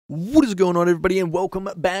What is going on, everybody, and welcome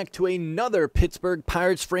back to another Pittsburgh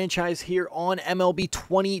Pirates franchise here on MLB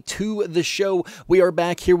 22, the show. We are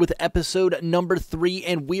back here with episode number 3,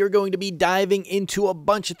 and we are going to be diving into a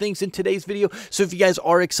bunch of things in today's video. So if you guys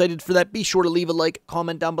are excited for that, be sure to leave a like,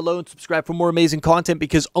 comment down below, and subscribe for more amazing content,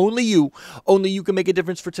 because only you can make a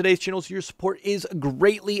difference for today's channel, so your support is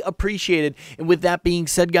greatly appreciated. And with that being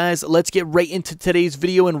said, guys, let's get right into today's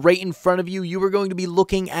video. And right in front of you, you are going to be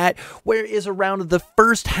looking at where is around the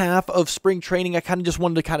first half of spring training. I kind of just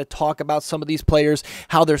wanted to talk about some of these players,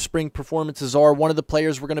 how their spring performances are. One of the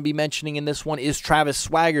players we're going to be mentioning in this one is Travis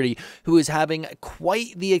Swaggerty, who is having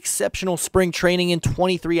quite the exceptional spring training in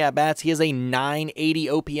 23 at-bats. He has a 980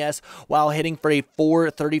 OPS while hitting for a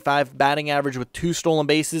 435 batting average with 2 stolen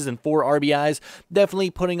bases and 4 RBIs. Definitely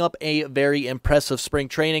putting up a very impressive spring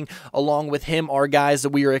training. Along with him are guys that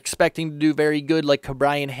we are expecting to do very good, like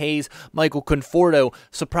Brian Hayes, Michael Conforto.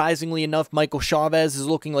 Surprisingly enough, Michael Chavez is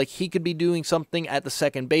looking like he could be doing something at the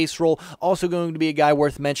second base role. Also going to be a guy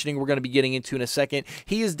worth mentioning we're going to be getting into in a second.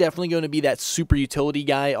 He is definitely going to be that super utility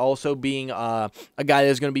guy, also being a guy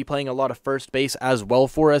that's going to be playing a lot of first base as well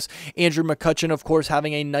for us. Andrew McCutchen, of course,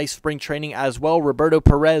 having a nice spring training as well. Roberto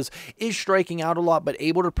Perez is striking out a lot, but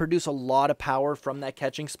able to produce a lot of power from that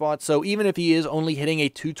catching spot. So even if he is only hitting a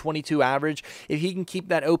 222 average, if he can keep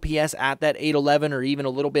that OPS at that 811 or even a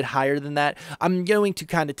little bit higher than that, I'm going to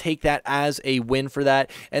kind of take that as a win for that.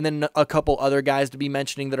 And then a couple other guys to be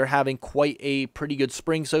mentioning that are having quite a pretty good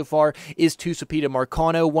spring so far is Tucupita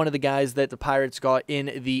Marcano, one of the guys that the Pirates got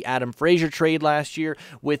in the Adam Frazier trade last year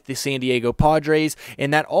with the San Diego Padres.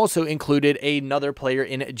 And that also included another player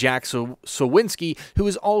in Jack Sawinski, who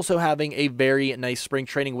is also having a very nice spring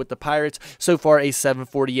training with the Pirates. So far, a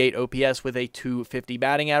 748 OPS with a 250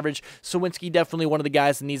 batting average. Sawinski definitely one of the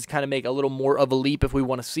guys that needs to kind of make a little more of a leap if we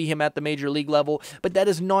want to see him at the major league level. But that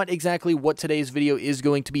is not exactly what today's video is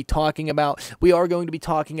going to be talking about. We are going to be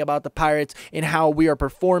talking about the Pirates and how we are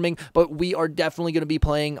performing, but we are definitely going to be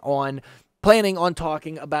planning on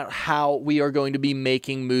talking about how we are going to be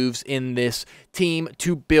making moves in this team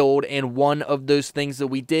to build. And one of those things that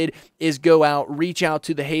we did is go out, reach out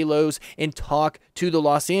to the Halos, and talk to the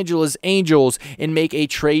Los Angeles Angels and make a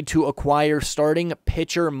trade to acquire starting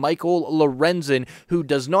pitcher Michael Lorenzen, who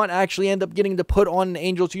does not actually end up getting to put on an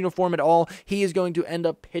Angels uniform at all. He is going to end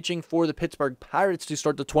up pitching for the Pittsburgh Pirates to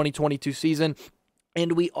start the 2022 season.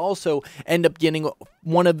 And we also end up getting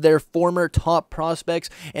one of their former top prospects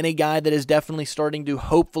and a guy that is definitely starting to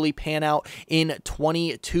hopefully pan out in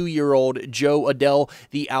 22-year-old Joe Adell,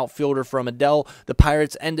 the outfielder from Adell. The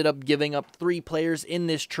Pirates ended up giving up 3 players in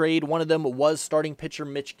this trade. One of them was starting pitcher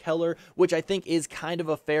Mitch Keller, which I think is kind of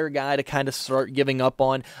a fair guy to kind of start giving up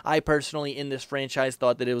on. I personally, in this franchise,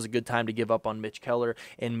 thought that it was a good time to give up on Mitch Keller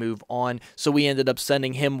and move on. So we ended up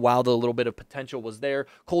sending him while the little bit of potential was there.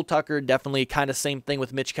 Cole Tucker, definitely kind of same thing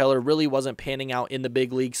with Mitch Keller, really wasn't panning out in the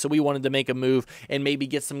big league, so we wanted to make a move and maybe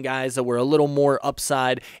get some guys that were a little more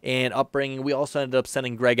upside and upbringing. We also ended up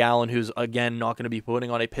sending Greg Allen, who's again not going to be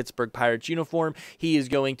putting on a Pittsburgh Pirates uniform. He is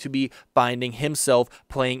going to be finding himself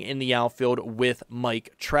playing in the outfield with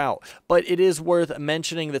Mike Trout. But it is worth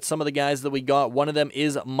mentioning that some of the guys that we got, one of them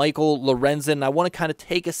is Michael Lorenzen. I want to kind of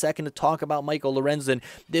take a second to talk about Michael Lorenzen.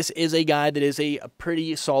 This is a guy that is a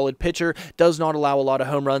pretty solid pitcher, does not allow a lot of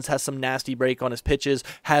home runs, has some nasty break on his pitches,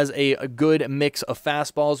 has a good mix of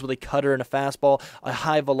fastballs with a cutter and a fastball. A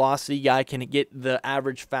high velocity guy, can get the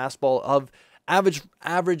average fastball of average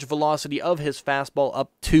velocity of his fastball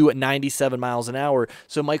up to 97 miles an hour.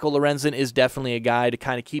 So Michael Lorenzen is definitely a guy to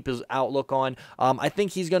kind of keep his outlook on. I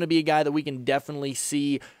think he's going to be a guy that we can definitely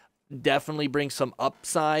see bring some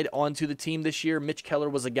upside onto the team this year. Mitch Keller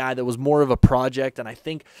was a guy that was more of a project, and I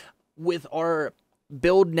think with our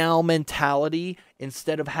build now mentality,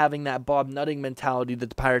 instead of having that Bob Nutting mentality that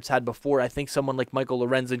the Pirates had before, I think someone like Michael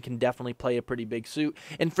Lorenzen can definitely play a pretty big suit.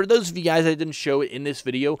 And for those of you guys that didn't show it in this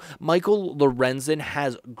video, Michael Lorenzen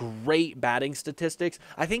has great batting statistics.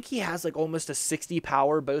 I think he has like almost a 60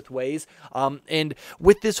 power both ways. And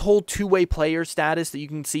with this whole two-way player status that you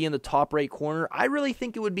can see in the top right corner, I really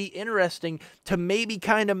think it would be interesting to maybe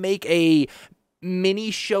kind of make a mini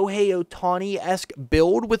Shohei Ohtani-esque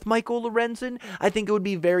build with Michael Lorenzen. I think it would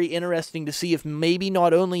be very interesting to see if maybe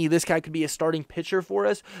not only this guy could be a starting pitcher for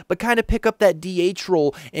us, but kind of pick up that DH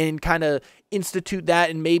role and kind of institute that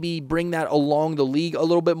and maybe bring that along the league a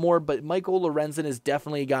little bit more. But Michael Lorenzen is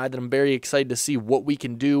definitely a guy that I'm very excited to see what we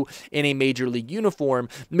can do in a major league uniform.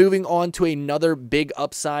 Moving on to another big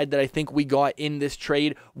upside that I think we got in this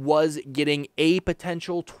trade was getting a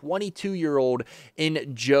potential 22-year-old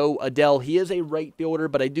in Joe Adell. He is a right fielder,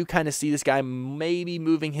 but I do kind of see this guy maybe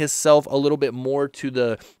moving himself a little bit more to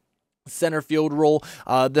the center field role.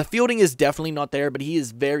 The fielding is definitely not there, but he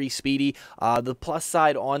is very speedy. The plus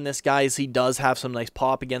side on this guy is he does have some nice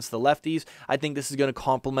pop against the lefties. I think this is going to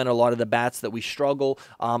complement a lot of the bats that we struggle.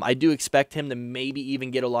 I do expect him to maybe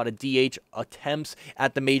even get a lot of DH attempts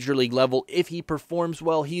at the major league level. If he performs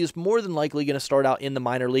well, he is more than likely going to start out in the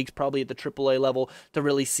minor leagues, probably at the AAA level, to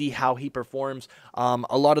really see how he performs.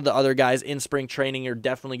 A lot of the other guys in spring training are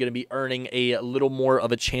definitely going to be earning a little more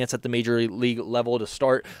of a chance at the major league level to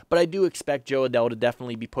start, but I do expect Jo Adell to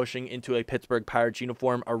definitely be pushing into a Pittsburgh Pirates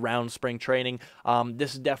uniform around spring training.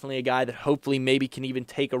 This is definitely a guy that hopefully maybe can even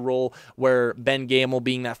take a role where Ben Gamel,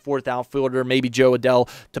 being that fourth outfielder, maybe Jo Adell,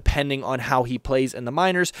 depending on how he plays in the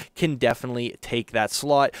minors, can definitely take that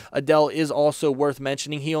slot. Adell is also worth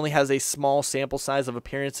mentioning. He only has a small sample size of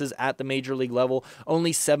appearances at the major league level,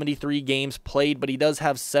 only 73 games played, but he does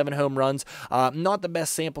have 7 home runs. Not the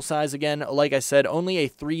best sample size, again, like I said, only a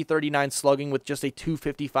 339 slugging with just a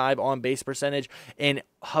 255 on base percentage, and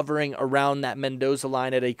hovering around that Mendoza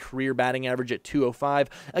line at a career batting average at 205.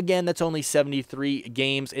 Again, that's only 73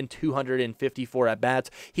 games and 254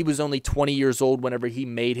 at-bats. He was only 20 years old whenever he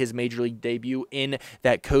made his major league debut in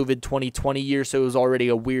that COVID 2020 year, so it was already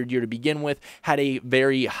a weird year to begin with. Had a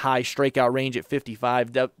very high strikeout range at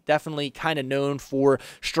 55. Definitely kind of known for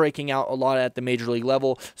striking out a lot at the major league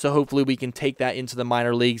level, so hopefully we can take that into the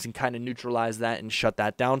minor leagues and kind of neutralize that and shut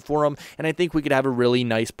that down for him, and I think we could have a really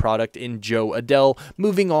nice product in Jo Adell.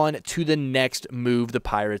 Moving on to the next move the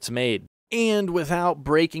Pirates made. And without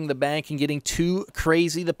breaking the bank and getting too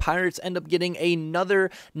crazy, the Pirates end up getting another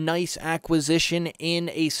nice acquisition in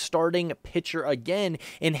a starting pitcher again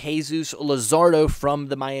in Jesus Luzardo from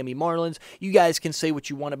the Miami Marlins. You guys can say what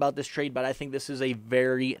you want about this trade, but I think this is a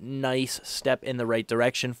very nice step in the right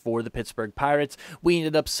direction for the Pittsburgh Pirates. We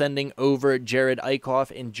ended up sending over Jared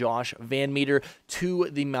Eichhoff and Josh Van Meter to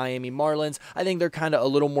the Miami Marlins. I think they're kind of a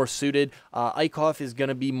little more suited. Eichhoff is going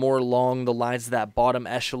to be more along the lines of that bottom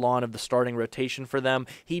echelon of the starting rotation for them.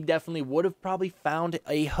 He definitely would have probably found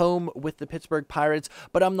a home with the Pittsburgh Pirates,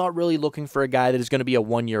 but I'm not really looking for a guy that is going to be a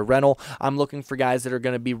one-year rental. I'm looking for guys that are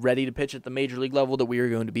going to be ready to pitch at the major league level that we are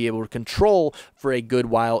going to be able to control for a good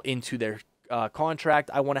while into their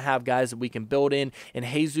contract. I want to have guys that we can build in, and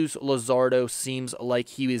Jesus Luzardo seems like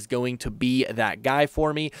he is going to be that guy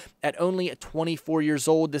for me. At only 24 years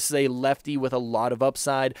old, this is a lefty with a lot of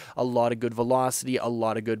upside, a lot of good velocity, a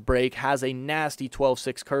lot of good break, has a nasty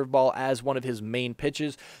 12-6 curveball as one of his main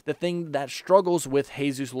pitches. The thing that struggles with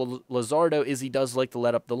Jesus Luzardo is he does like to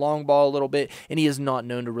let up the long ball a little bit, and he is not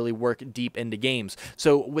known to really work deep into games.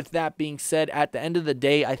 So with that being said, at the end of the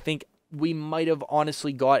day, I think we might have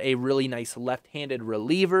honestly got a really nice left-handed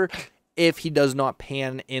reliever if he does not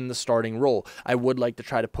pan in the starting role. I would like to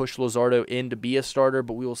try to push Luzardo in to be a starter,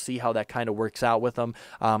 but we will see how that kind of works out with him.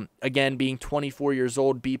 Again, being 24 years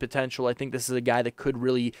old, B potential, I think this is a guy that could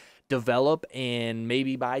really develop, and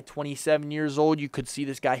maybe by 27 years old, you could see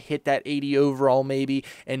this guy hit that 80 overall maybe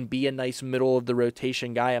and be a nice middle of the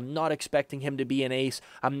rotation guy. I'm not expecting him to be an ace.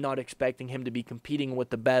 I'm not expecting him to be competing with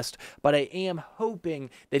the best, but I am hoping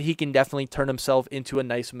that he can definitely turn himself into a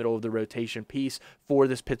nice middle of the rotation piece for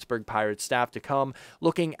this Pittsburgh Pirates staff to come.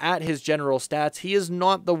 Looking at his general stats, he is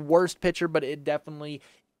not the worst pitcher, but it definitely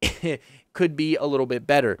could be a little bit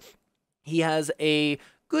better. He has a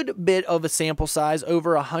good bit of a sample size,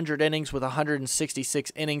 over 100 innings with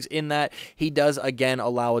 166 innings in that. He does, again,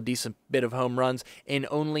 allow a decent bit of home runs. In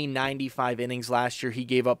only 95 innings last year, he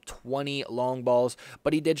gave up 20 long balls,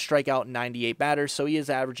 but he did strike out 98 batters, so he is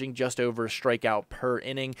averaging just over a strikeout per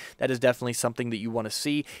inning. That is definitely something that you want to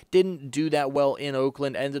see. Didn't do that well in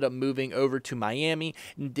Oakland, ended up moving over to Miami,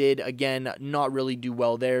 and did, again, not really do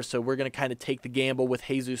well there, so we're going to kind of take the gamble with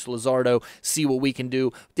Jesus Luzardo, see what we can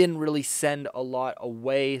do. Didn't really send a lot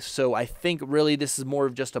away, so I think really this is more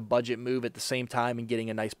of just a budget move at the same time and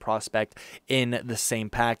getting a nice prospect in the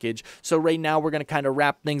same package. So right now we're going to kind of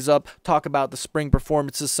wrap things up, talk about the spring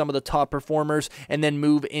performances, some of the top performers, and then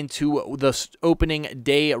move into the opening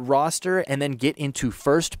day roster and then get into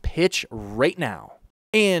first pitch right now.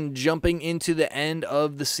 And jumping into the end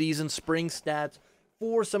of the season spring stats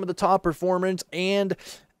for some of the top performers, and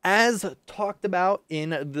as talked about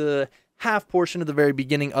in the half portion of the very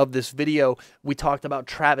beginning of this video, we talked about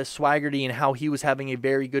Travis Swaggerty and how he was having a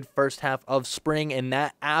very good first half of spring, and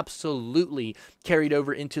that absolutely carried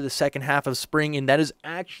over into the second half of spring, and that is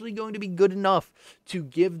actually going to be good enough to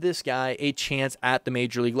give this guy a chance at the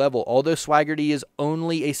major league level. Although Swaggerty is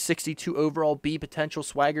only a 62 overall B potential,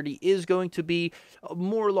 Swaggerty is going to be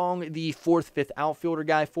more along the 4th, 5th outfielder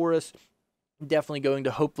guy for us. Definitely going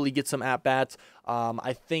to hopefully get some at-bats.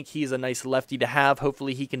 I think he's a nice lefty to have.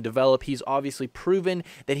 Hopefully he can develop. He's obviously proven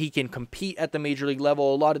that he can compete at the major league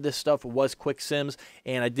level. A lot of this stuff was quick sims,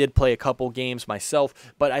 and I did play a couple games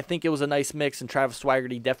myself, but I think it was a nice mix, and Travis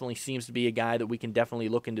Swaggerty definitely seems to be a guy that we can definitely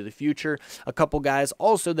look into the future. A couple guys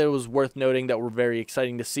also that was worth noting that were very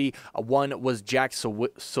exciting to see. One was Jack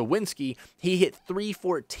Sawinski. He hit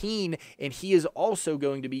 314, and he is also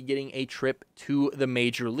going to be getting a trip to the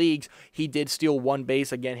major leagues. He did steal one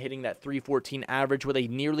base, again hitting that 314 average with a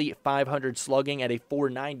nearly 500 slugging at a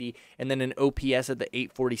 490, and then an OPS at the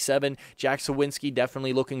 847. Jack Sawinski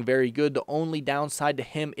definitely looking very good. The only downside to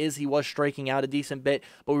him is he was striking out a decent bit,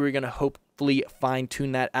 but we were going to hope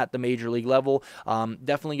fine-tune that at the major league level.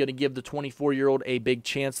 Definitely going to give the 24-year-old a big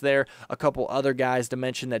chance there. A couple other guys to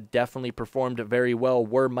mention that definitely performed very well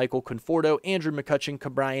were Michael Conforto, Andrew McCutchen,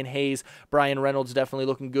 Brian Hayes, Brian Reynolds definitely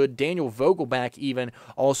looking good. Daniel Vogelbach even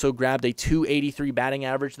also grabbed a 283 batting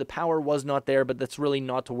average. The power was not there, but that's really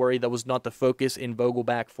not to worry. That was not the focus in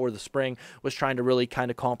Vogelbach for the spring, was trying to really kind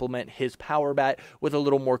of complement his power bat with a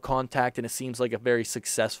little more contact, and it seems like a very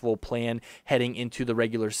successful plan heading into the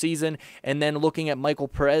regular season. And then looking at Michael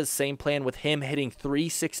Perez, same plan with him, hitting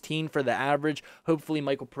 316 for the average. Hopefully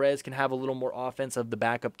Michael Perez can have a little more offense of the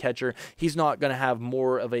backup catcher. He's not going to have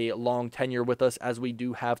more of a long tenure with us, as we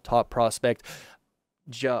do have top prospect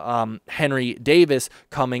Henry Davis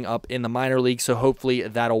coming up in the minor league, so hopefully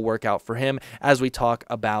that'll work out for him as we talk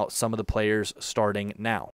about some of the players starting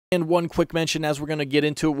now. And one quick mention as we're going to get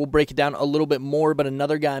into it, we'll break it down a little bit more, but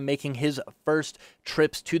another guy making his first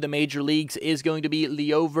trips to the major leagues is going to be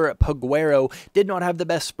Liover Peguero. Did not have the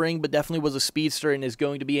best spring, but definitely was a speedster and is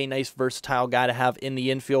going to be a nice versatile guy to have in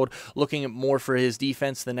the infield, looking more for his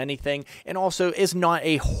defense than anything, and also is not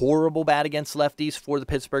a horrible bat against lefties for the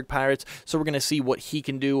Pittsburgh Pirates, so we're going to see what he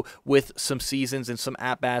can do with some seasons and some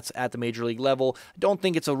at-bats at the major league level. Don't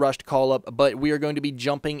think it's a rushed call-up, but we are going to be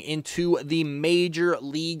jumping into the major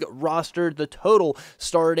league roster, the total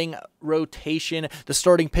starting rotation, the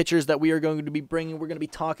starting pitchers that we are going to be bringing. We're going to be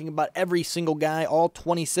talking about every single guy, all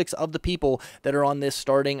 26 of the people that are on this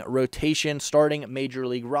starting rotation, starting major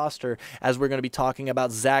league roster, as we're going to be talking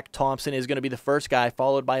about Zach Thompson is going to be the first guy,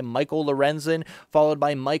 followed by Michael Lorenzen, followed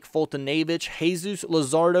by Mike Foltynewicz, Jesus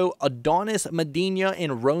Luzardo, Adonis Medina,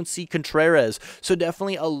 and Ronci Contreras. So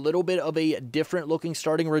definitely a little bit of a different looking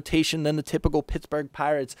starting rotation than the typical Pittsburgh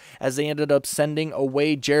Pirates, as they ended up sending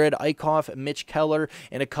away Jared Eichhoff, Mitch Keller,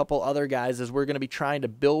 and a couple other guys, as we're going to be trying to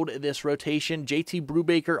build this rotation. JT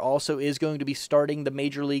Brubaker also is going to be starting the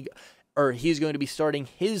major league, or he's going to be starting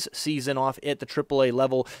his season off at the AAA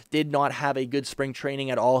level. Did not have a good spring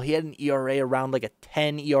training at all. He had an ERA around like a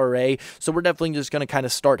 10 ERA, so we're definitely just going to kind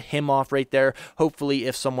of start him off right there. Hopefully,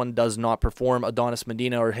 if someone does not perform, Adonis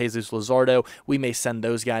Medina or Jesus Luzardo, we may send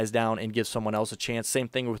those guys down and give someone else a chance. Same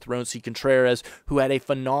thing with Ronci Contreras, who had a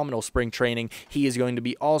phenomenal spring training. He is going to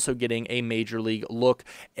be also getting a major league look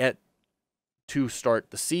to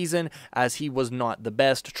start the season, as he was not the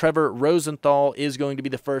best. Trevor Rosenthal is going to be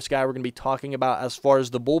the first guy we're going to be talking about as far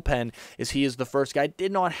as the bullpen, as he is the first guy.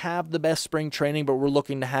 Did not have the best spring training, but we're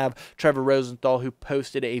looking to have Trevor Rosenthal, who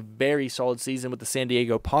posted a very solid season with the San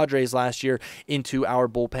Diego Padres last year, into our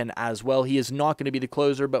bullpen as well. He is not going to be the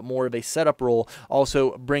closer, but more of a setup role.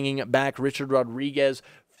 Also bringing back Richard Rodriguez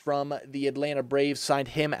from the Atlanta Braves, signed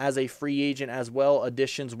him as a free agent as well.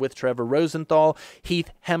 Additions with Trevor Rosenthal, Heath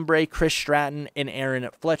Hembree, Chris Stratton, and Aaron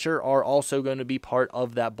Fletcher are also going to be part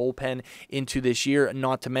of that bullpen into this year.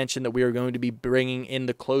 Not to mention that we are going to be bringing in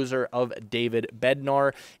the closer of David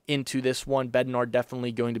Bednar into this one. Bednar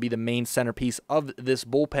definitely going to be the main centerpiece of this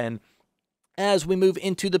bullpen as we move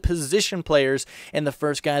into the position players. And the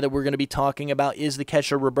first guy that we're going to be talking about is the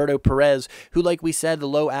catcher Roberto Perez, who, like we said, the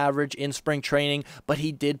low average in spring training, but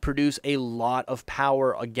he did produce a lot of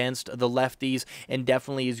power against the lefties, and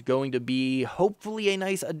definitely is going to be hopefully a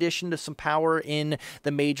nice addition to some power in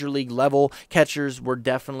the major league level. Catchers were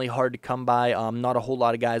definitely hard to come by. Not a whole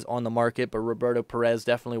lot of guys on the market, but Roberto Perez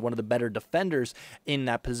definitely one of the better defenders in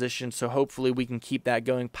that position, so hopefully we can keep that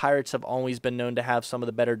going. Pirates have always been known to have some of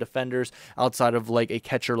the better defenders. Outside of like a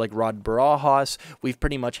catcher like Rod Barajas, we've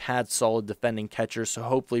pretty much had solid defending catchers, so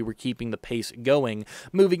hopefully we're keeping the pace going.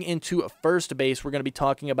 Moving into first base, we're going to be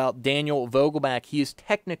talking about Daniel Vogelbach. He is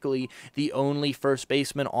technically the only first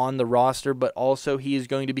baseman on the roster, but also he is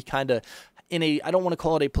going to be kind of in a, I don't want to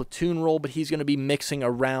call it a platoon role, but he's going to be mixing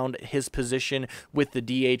around his position with the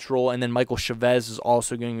DH role. And then Michael Chavez is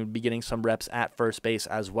also going to be getting some reps at first base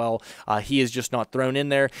as well. He is just not thrown in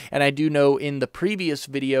there. And I do know in the previous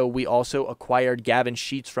video, we also acquired Gavin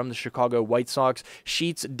Sheets from the Chicago White Sox.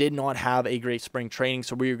 Sheets did not have a great spring training,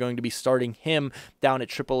 so we are going to be starting him down at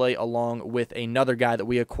AAA along with another guy that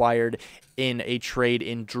we acquired in a trade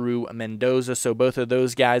in Drew Mendoza. So both of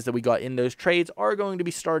those guys that we got in those trades are going to be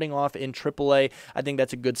starting off in AAA. I think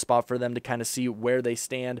that's a good spot for them to kind of see where they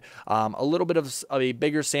stand. A little bit of a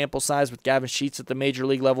bigger sample size with Gavin Sheets at the major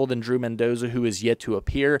league level than Drew Mendoza, who is yet to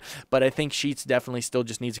appear. But I think Sheets definitely still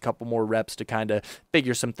just needs a couple more reps to kind of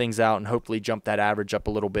figure some things out and hopefully jump that average up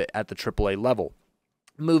a little bit at the AAA level.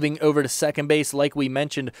 Moving over to second base, like we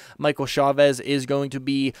mentioned, Michael Chavez is going to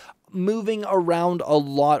be moving around a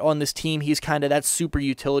lot on this team. He's kind of that super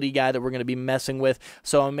utility guy that we're going to be messing with.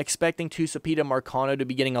 So I'm expecting Tucupita Marcano to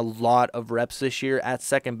be getting a lot of reps this year at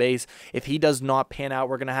second base. If he does not pan out,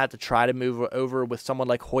 we're going to have to try to move over with someone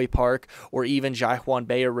like Hoy Park or even Jaijuan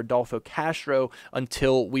Bay or Rodolfo Castro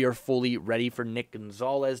until we are fully ready for Nick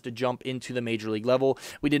Gonzalez to jump into the major league level.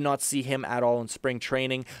 We did not see him at all in spring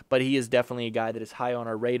training, but he is definitely a guy that is high on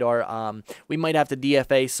our radar. We might have to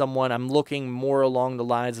DFA someone. I'm looking more along the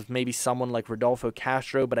lines of maybe someone like Rodolfo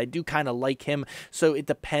Castro, but I do kind of like him, so it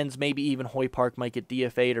depends. Maybe even Hoy Park might get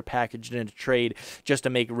DFA'd or packaged in a trade just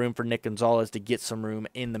to make room for Nick Gonzalez to get some room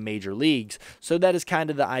in the major leagues. So that is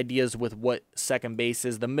kind of the ideas with what second base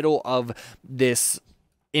is. The middle of this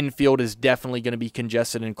infield is definitely going to be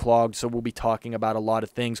congested and clogged, so we'll be talking about a lot of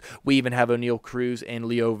things. We even have O'Neal Cruz and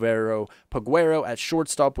Leovero Peguero at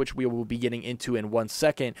shortstop, which we will be getting into in 1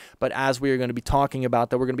 second. But as we are going to be talking about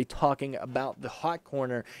that, we're going to be talking about the hot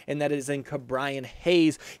corner, and that is in Ke'Bryan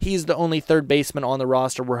Hayes. He's the only third baseman on the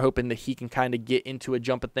roster. We're hoping that he can kind of get into a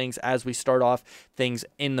jump of things as we start off things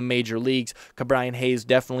in the major leagues. Ke'Bryan Hayes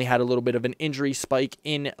definitely had a little bit of an injury spike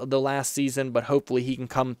in the last season, but hopefully he can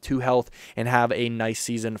come to health and have a nice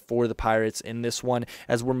season for the Pirates in this one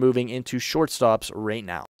as we're moving into shortstops right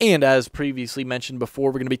now. And as previously mentioned before,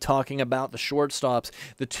 we're going to be talking about the shortstops.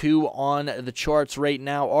 The two on the charts right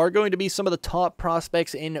now are going to be some of the top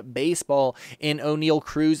prospects in baseball in O'Neal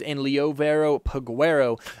Cruz and Leovero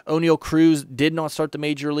Peguero. O'Neal Cruz did not start the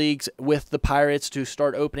major leagues with the Pirates to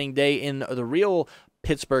start opening day in the real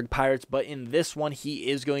Pittsburgh Pirates, but in this one, he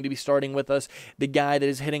is going to be starting with us. The guy that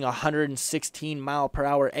is hitting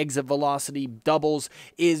 116-mile-per-hour exit velocity doubles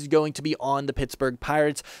is going to be on the Pittsburgh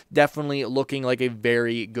Pirates. Definitely looking like a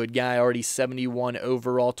very good guy. Already 71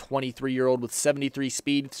 overall, 23-year-old with 73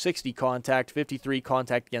 speed, 60 contact, 53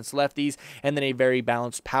 contact against lefties, and then a very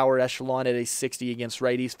balanced power echelon at a 60 against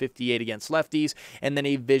righties, 58 against lefties, and then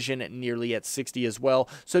a vision nearly at 60 as well.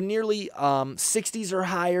 So nearly 60s or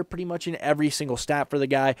higher pretty much in every single stat for the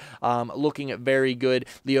guy. Looking very good.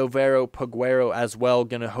 Leovero Peguero as well,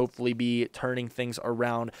 going to hopefully be turning things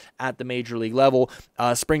around at the major league level.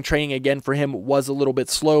 Spring training again for him was a little bit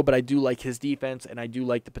slow, but I do like his defense and I do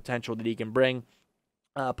like the potential that he can bring.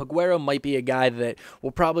 Peguero might be a guy that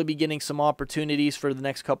will probably be getting some opportunities for the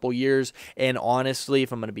next couple years, and honestly,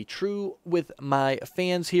 if I'm going to be true with my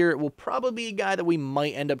fans here, it will probably be a guy that we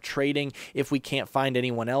might end up trading if we can't find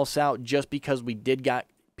anyone else out, just because we did got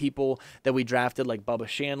people that we drafted like Bubba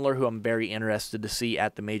Chandler, who I'm very interested to see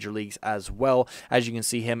at the major leagues as well, as you can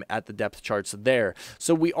see him at the depth charts there.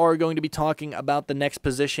 So we are going to be talking about the next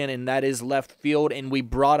position, and that is left field, and we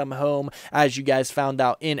brought him home, as you guys found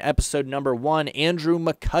out in episode number 1. Andrew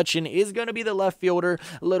McCutchen is going to be the left fielder,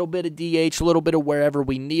 a little bit of DH, a little bit of wherever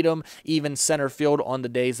we need him, even center field on the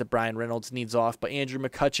days that Brian Reynolds needs off. But Andrew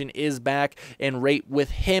McCutchen is back, and right with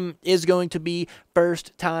him is going to be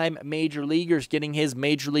first-time major leaguers. Getting his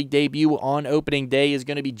major league debut on opening day is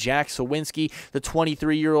going to be Jack Sawinski, the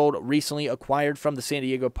 23-year-old recently acquired from the San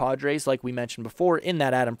Diego Padres, like we mentioned before in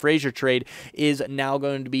that Adam Frazier trade, is now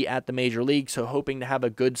going to be at the major league, so hoping to have a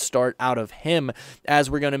good start out of him as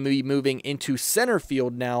we're going to be moving into center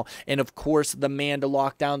field now. And of course, the man to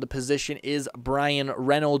lock down the position is Brian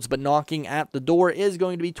Reynolds, but knocking at the door is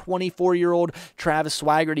going to be 24-year-old Travis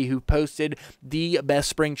Swaggerty, who posted the best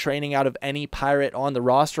spring training out of any Pirate on the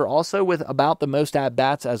roster, also with about the most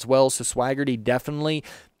at-bats as well. So Swaggerty definitely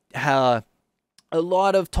A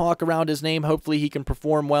lot of talk around his name. Hopefully he can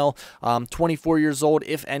perform well. 24 years old.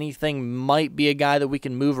 If anything, might be a guy that we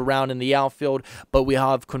can move around in the outfield. But we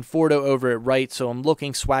have Conforto over at right, so I'm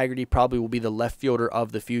looking Swaggerty probably will be the left fielder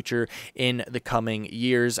of the future in the coming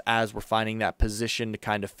years as we're finding that position to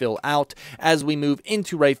kind of fill out. As we move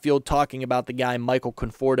into right field, talking about the guy Michael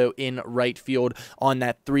Conforto in right field on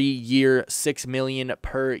that 3-year, $6 million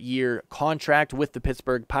per year contract with the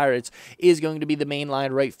Pittsburgh Pirates, is going to be the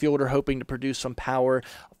mainline right fielder, hoping to produce some power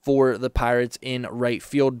for the Pirates in right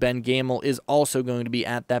field. Ben Gamel is also going to be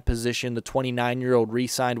at that position. The 29-year-old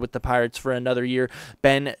re-signed with the Pirates for another year.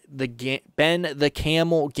 Ben the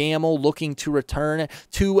Camel Gamel looking to return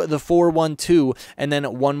to the 4-1-2. And then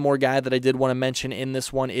one more guy that I did want to mention in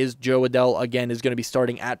this one is Joe Adell. Again, is going to be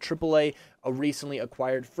starting at AAA. Recently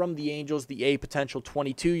acquired from the Angels. The potential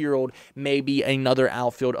 22-year-old may be another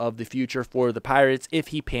outfield of the future for the Pirates if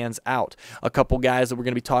he pans out. A couple guys that we're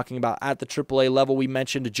going to be talking about at the AAA level. We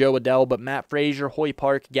mentioned Joe Adell, but Matt Frazier, Hoy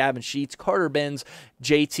Park, Gavin Sheets, Carter Benz,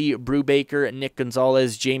 JT Brubaker, Nick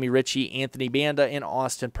Gonzalez, Jamie Ritchie, Anthony Banda, and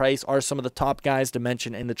Austin Price are some of the top guys to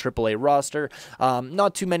mention in the AAA roster.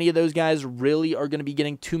 Not too many of those guys really are going to be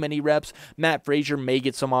getting too many reps. Matt Frazier may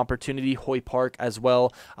get some opportunity. Hoy Park as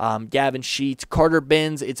well. Gavin Sheets, Carter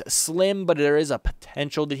Benz, it's slim, but there is a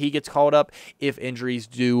potential that he gets called up if injuries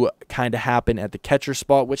do kind of happen at the catcher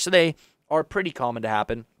spot, which they are pretty common to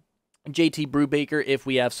happen. JT Brubaker, if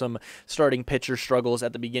we have some starting pitcher struggles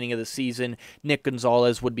at the beginning of the season. Nick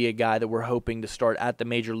Gonzalez would be a guy that we're hoping to start at the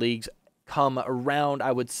major leagues come around,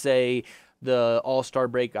 I would say, the All-Star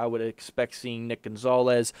break. I would expect seeing Nick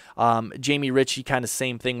Gonzalez. Jamie Ritchie, kind of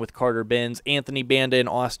same thing with Carter Benz. Anthony Banda and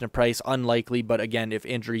Austin Price, unlikely, but again, if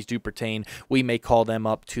injuries do pertain, we may call them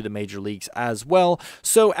up to the major leagues as well.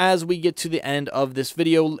 So as we get to the end of this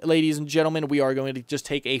video, ladies and gentlemen, we are going to just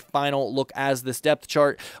take a final look as this depth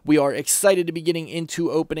chart. We are excited to be getting into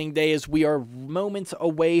opening day as we are moments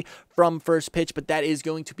away from first pitch, but that is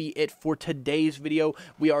going to be it for today's video.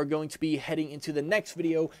 We are going to be heading into the next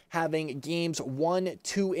video having games 1,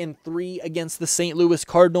 2, and 3 against the St. Louis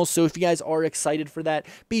Cardinals. So if you guys are excited for that,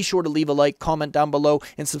 be sure to leave a like, comment down below,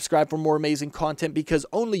 and subscribe for more amazing content, because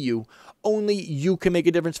only you can make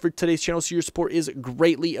a difference for today's channel. So your support is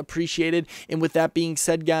greatly appreciated. And with that being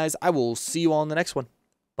said, guys, I will see you all in the next one.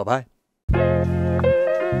 Bye-bye.